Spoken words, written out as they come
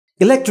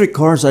Electric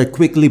cars are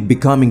quickly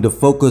becoming the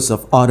focus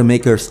of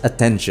automakers'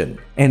 attention,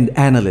 and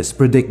analysts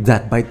predict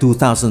that by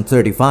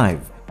 2035,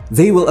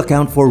 they will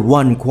account for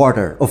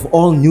 1/4 of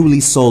all newly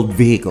sold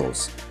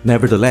vehicles.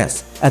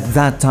 Nevertheless, at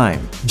that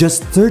time,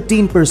 just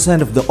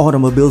 13% of the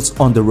automobiles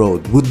on the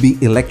road would be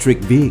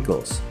electric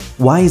vehicles.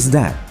 Why is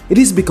that? It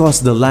is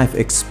because the life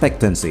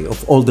expectancy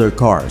of older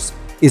cars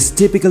is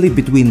typically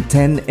between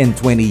 10 and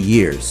 20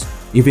 years.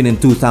 Even in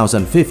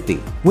 2050,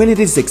 when it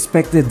is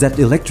expected that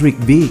electric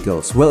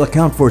vehicles will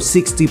account for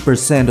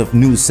 60% of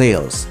new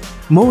sales,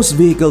 most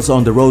vehicles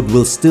on the road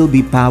will still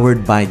be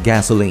powered by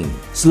gasoline.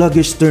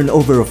 Sluggish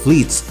turnover of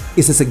fleets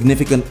is a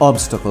significant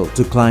obstacle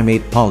to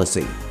climate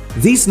policy.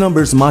 These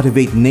numbers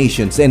motivate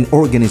nations and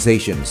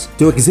organizations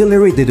to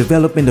accelerate the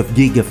development of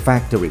Giga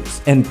factories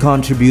and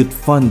contribute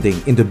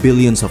funding in the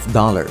billions of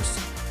dollars.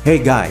 Hey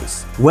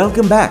guys,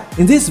 welcome back!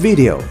 In this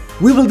video,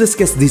 we will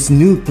discuss this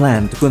new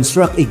plan to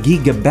construct a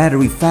Giga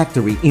battery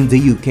factory in the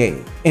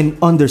UK and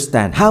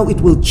understand how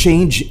it will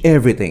change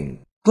everything.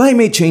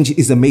 Climate change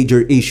is a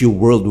major issue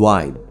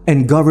worldwide,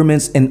 and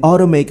governments and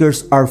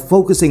automakers are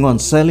focusing on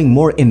selling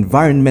more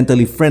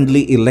environmentally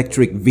friendly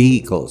electric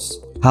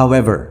vehicles.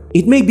 However,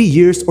 it may be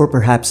years or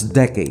perhaps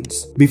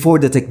decades before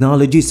the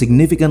technology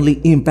significantly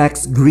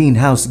impacts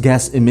greenhouse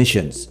gas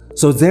emissions.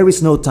 So there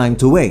is no time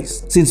to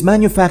waste, since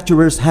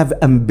manufacturers have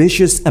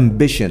ambitious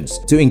ambitions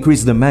to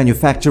increase the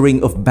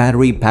manufacturing of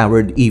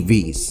battery-powered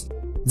EVs.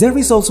 There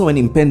is also an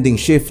impending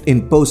shift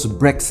in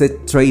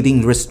post-Brexit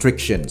trading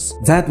restrictions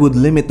that would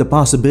limit the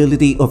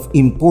possibility of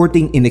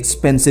importing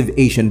inexpensive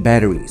Asian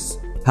batteries.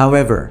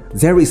 However,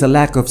 there is a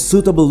lack of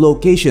suitable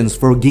locations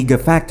for Giga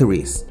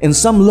factories, and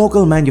some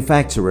local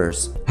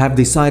manufacturers have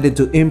decided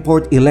to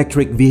import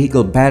electric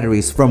vehicle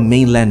batteries from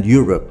mainland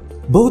Europe.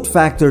 Both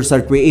factors are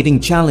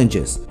creating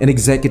challenges, and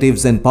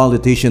executives and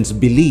politicians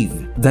believe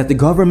that the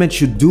government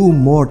should do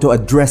more to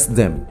address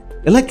them.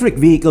 Electric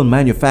vehicle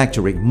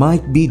manufacturing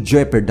might be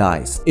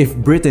jeopardized if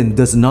Britain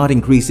does not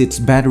increase its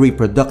battery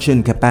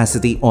production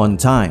capacity on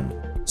time.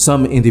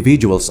 Some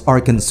individuals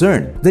are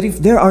concerned that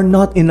if there are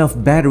not enough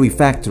battery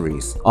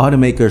factories,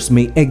 automakers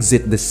may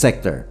exit the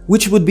sector,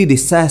 which would be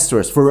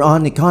disastrous for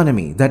an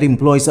economy that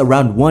employs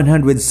around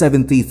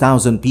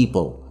 170,000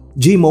 people.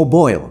 Jim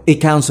O'Boyle, a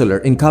councillor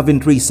in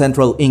Coventry,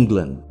 Central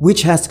England,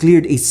 which has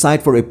cleared a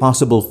site for a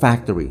possible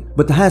factory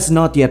but has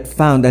not yet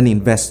found an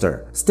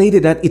investor,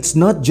 stated that it's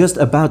not just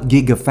about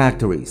Giga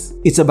factories,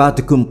 it's about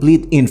the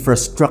complete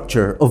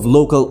infrastructure of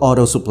local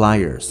auto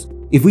suppliers.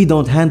 If we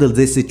don't handle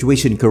this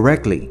situation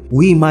correctly,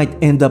 we might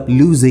end up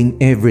losing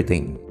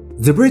everything.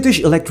 The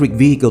British electric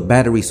vehicle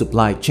battery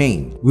supply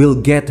chain will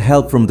get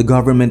help from the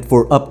government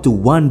for up to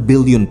 £1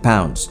 billion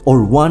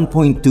or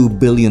 $1.2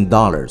 billion.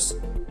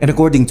 And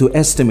according to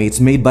estimates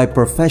made by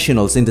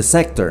professionals in the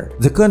sector,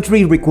 the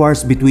country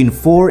requires between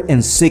 4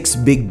 and 6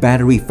 big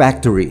battery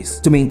factories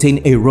to maintain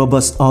a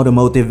robust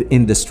automotive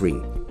industry.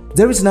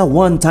 There is now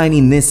one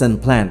tiny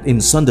Nissan plant in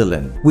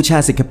Sunderland, which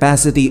has a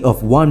capacity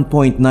of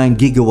 1.9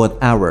 gigawatt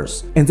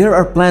hours, and there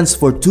are plans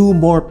for 2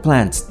 more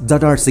plants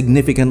that are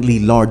significantly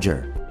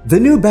larger. The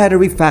new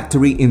battery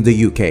factory in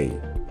the UK.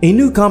 A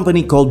new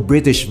company called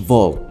British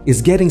Volt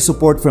is getting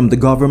support from the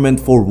government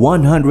for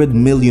 £100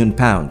 million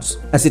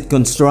as it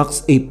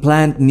constructs a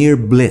plant near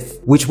Blyth,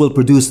 which will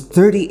produce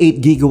 38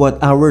 gigawatt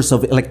hours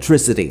of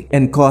electricity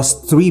and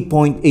cost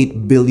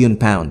 £3.8 billion.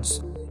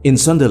 In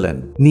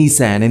Sunderland,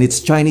 Nissan and its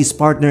Chinese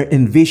partner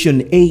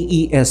Envision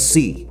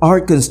AESC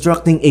are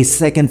constructing a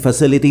second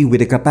facility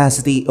with a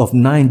capacity of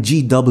 9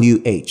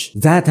 GWh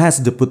that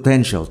has the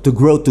potential to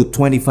grow to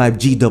 25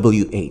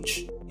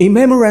 GWh. A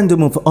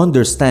memorandum of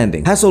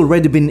understanding has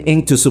already been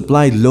inked to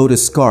supply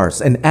Lotus cars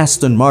and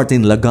Aston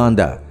Martin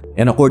Lagonda.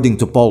 And according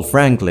to Paul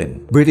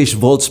Franklin, British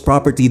Volt's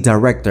property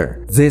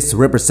director, this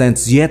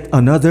represents yet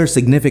another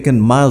significant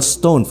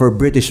milestone for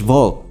British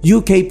Volt,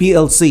 UK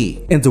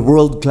plc, and the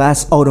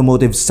world-class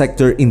automotive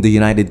sector in the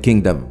United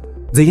Kingdom.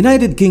 The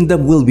United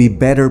Kingdom will be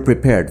better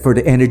prepared for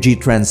the energy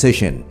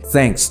transition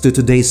thanks to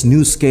today's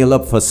new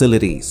scale-up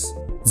facilities.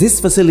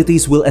 These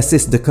facilities will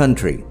assist the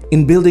country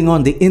in building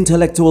on the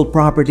intellectual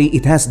property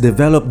it has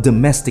developed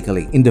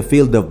domestically in the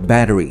field of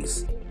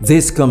batteries.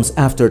 This comes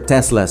after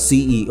Tesla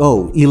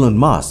CEO Elon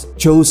Musk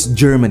chose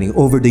Germany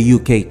over the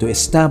UK to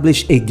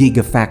establish a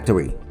Giga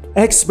factory.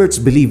 Experts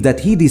believe that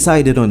he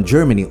decided on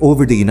Germany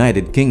over the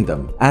United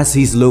Kingdom as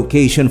his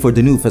location for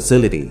the new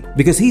facility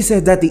because he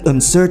said that the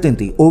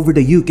uncertainty over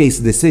the UK's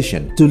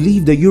decision to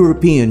leave the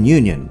European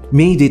Union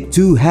made it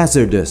too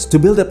hazardous to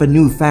build up a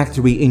new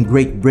factory in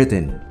Great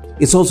Britain.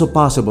 It's also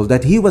possible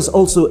that he was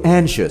also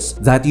anxious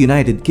that the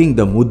United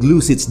Kingdom would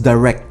lose its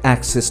direct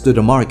access to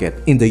the market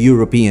in the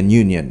European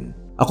Union.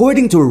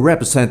 According to a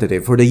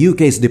representative for the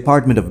UK's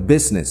Department of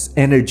Business,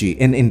 Energy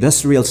and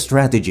Industrial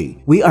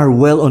Strategy, we are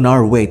well on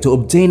our way to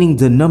obtaining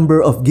the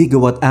number of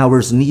gigawatt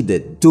hours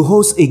needed to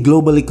host a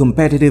globally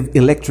competitive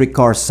electric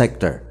car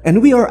sector,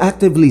 and we are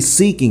actively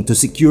seeking to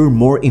secure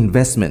more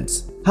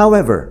investments.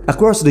 However,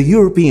 across the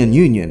European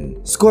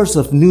Union, scores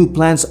of new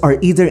plants are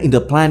either in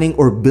the planning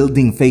or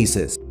building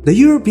phases. The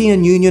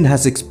European Union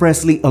has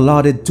expressly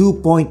allotted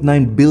 2.9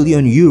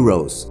 billion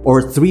euros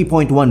or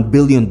 $3.1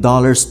 billion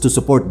to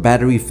support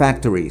battery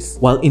factories,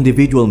 while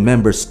individual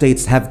member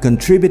states have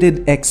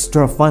contributed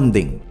extra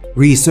funding.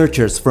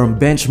 Researchers from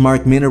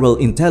Benchmark Mineral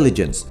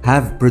Intelligence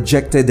have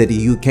projected that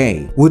the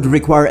UK would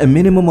require a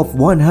minimum of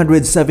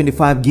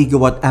 175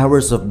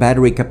 gigawatt-hours of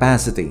battery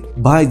capacity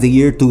by the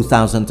year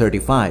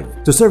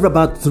 2035 to serve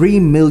about 3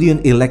 million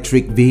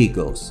electric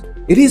vehicles.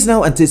 It is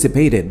now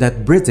anticipated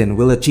that Britain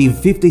will achieve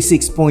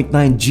 56.9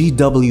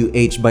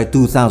 GWh by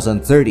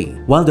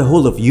 2030, while the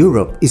whole of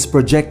Europe is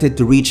projected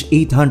to reach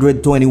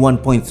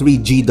 821.3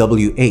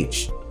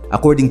 GWh.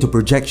 According to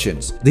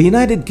projections, the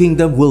United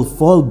Kingdom will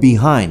fall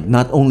behind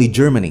not only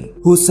Germany,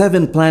 whose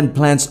 7 planned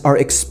plants are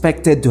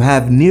expected to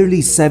have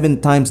nearly 7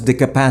 times the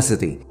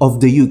capacity of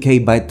the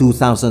UK by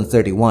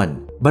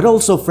 2031, but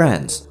also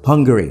France,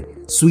 Hungary,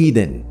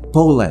 Sweden,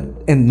 Poland,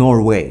 and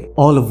Norway,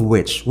 all of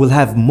which will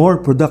have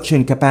more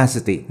production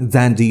capacity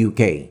than the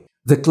UK.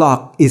 The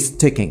clock is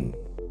ticking.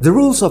 The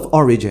rules of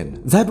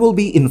origin that will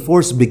be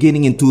enforced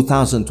beginning in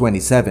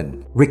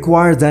 2027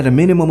 require that a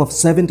minimum of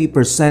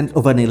 70%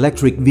 of an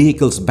electric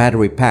vehicle's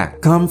battery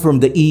pack come from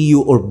the EU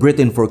or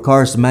Britain for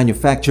cars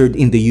manufactured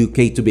in the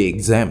UK to be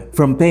exempt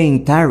from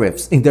paying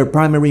tariffs in their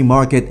primary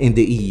market in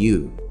the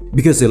EU.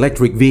 Because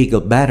electric vehicle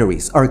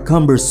batteries are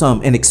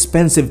cumbersome and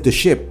expensive to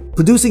ship,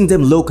 producing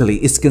them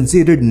locally is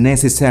considered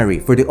necessary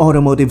for the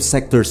automotive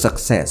sector's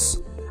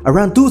success.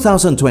 Around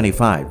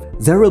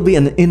 2025, there will be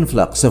an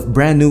influx of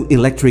brand new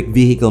electric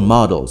vehicle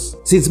models.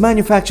 Since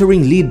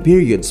manufacturing lead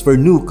periods for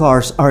new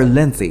cars are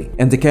lengthy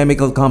and the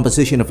chemical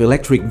composition of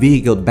electric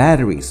vehicle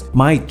batteries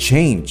might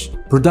change,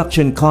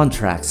 production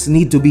contracts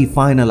need to be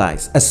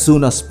finalized as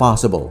soon as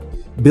possible.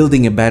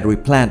 Building a battery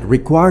plant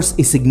requires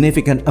a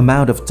significant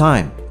amount of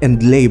time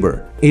and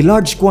labor, a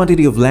large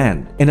quantity of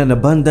land, and an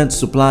abundant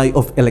supply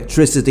of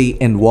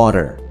electricity and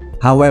water.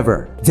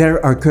 However, there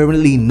are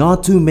currently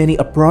not too many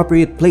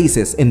appropriate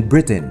places in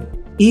Britain.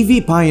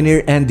 EV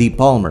pioneer Andy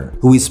Palmer,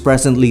 who is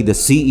presently the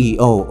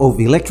CEO of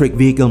electric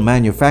vehicle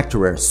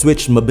manufacturer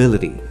Switch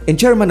Mobility and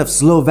chairman of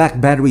Slovak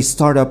battery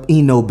startup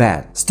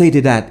InnoBat,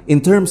 stated that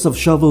in terms of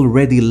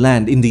shovel-ready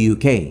land in the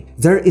UK,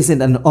 there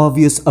isn't an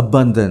obvious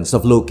abundance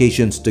of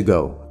locations to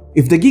go.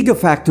 If the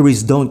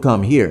gigafactories don't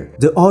come here,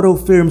 the auto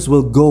firms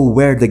will go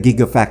where the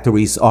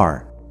gigafactories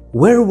are.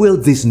 Where will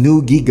this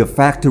new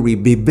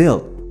gigafactory be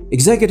built?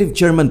 Executive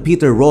Chairman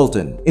Peter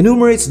Rolton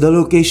enumerates the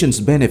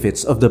location's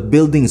benefits of the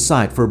building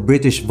site for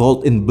British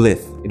Volt in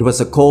Blyth. It was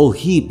a coal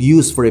heap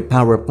used for a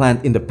power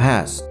plant in the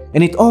past,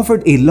 and it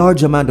offered a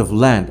large amount of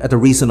land at a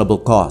reasonable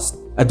cost.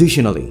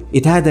 Additionally,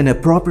 it had an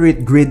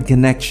appropriate grid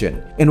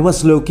connection and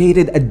was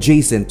located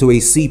adjacent to a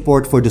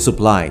seaport for the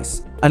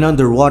supplies. An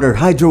underwater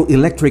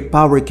hydroelectric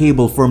power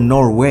cable from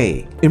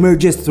Norway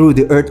emerges through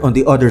the earth on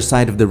the other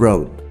side of the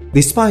road.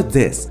 Despite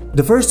this,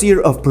 the first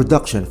year of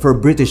production for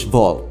British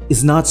Volt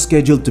is not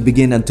scheduled to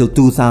begin until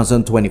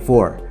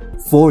 2024,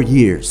 4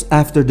 years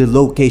after the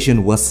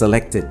location was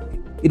selected.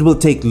 It will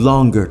take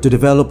longer to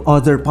develop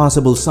other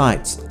possible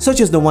sites,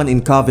 such as the one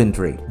in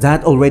Coventry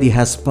that already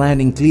has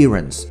planning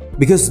clearance,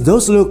 because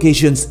those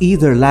locations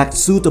either lack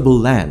suitable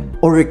land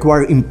or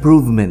require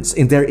improvements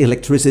in their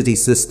electricity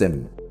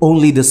system.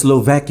 Only the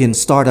Slovakian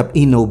startup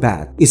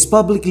InnoBat is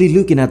publicly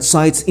looking at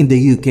sites in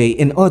the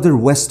UK and other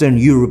Western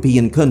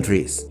European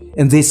countries.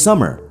 And this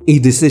summer, a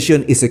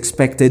decision is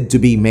expected to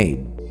be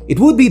made. It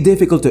would be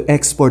difficult to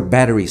export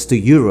batteries to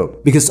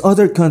Europe because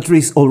other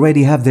countries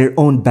already have their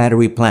own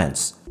battery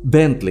plants.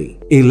 Bentley,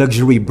 a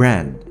luxury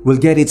brand, will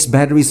get its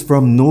batteries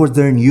from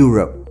Northern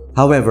Europe.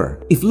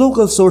 However, if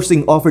local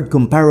sourcing offered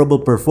comparable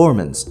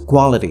performance,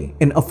 quality,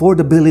 and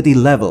affordability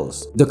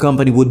levels, the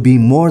company would be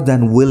more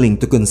than willing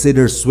to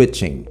consider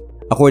switching.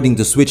 According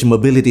to Switch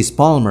Mobility's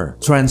Palmer,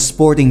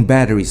 transporting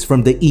batteries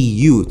from the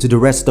EU to the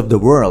rest of the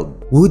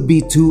world would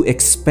be too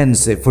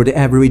expensive for the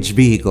average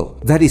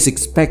vehicle that is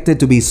expected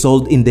to be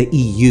sold in the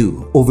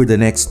EU over the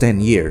next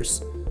 10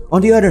 years. On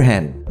the other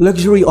hand,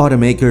 luxury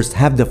automakers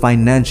have the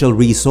financial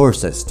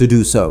resources to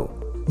do so.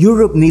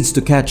 Europe needs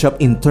to catch up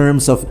in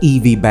terms of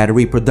EV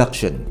battery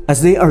production,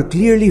 as they are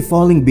clearly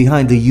falling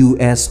behind the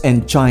US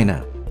and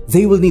China.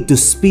 They will need to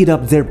speed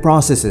up their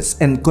processes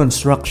and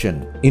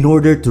construction in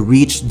order to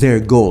reach their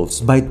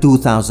goals by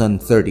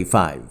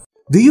 2035.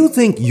 Do you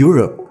think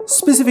Europe,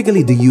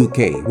 specifically the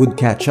UK, would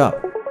catch up?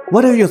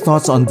 What are your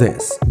thoughts on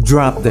this?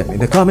 Drop them in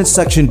the comments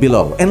section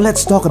below and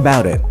let's talk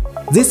about it.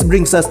 This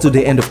brings us to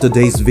the end of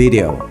today's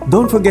video.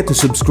 Don't forget to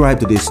subscribe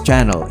to this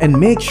channel and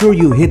make sure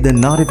you hit the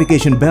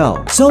notification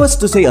bell so as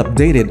to stay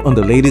updated on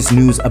the latest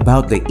news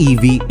about the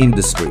EV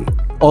industry.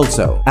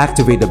 Also,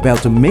 activate the bell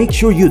to make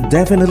sure you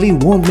definitely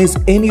won't miss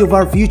any of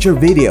our future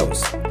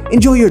videos.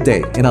 Enjoy your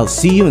day and I'll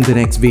see you in the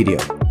next video.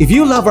 If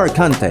you love our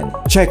content,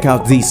 check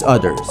out these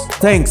others.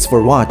 Thanks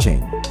for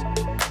watching.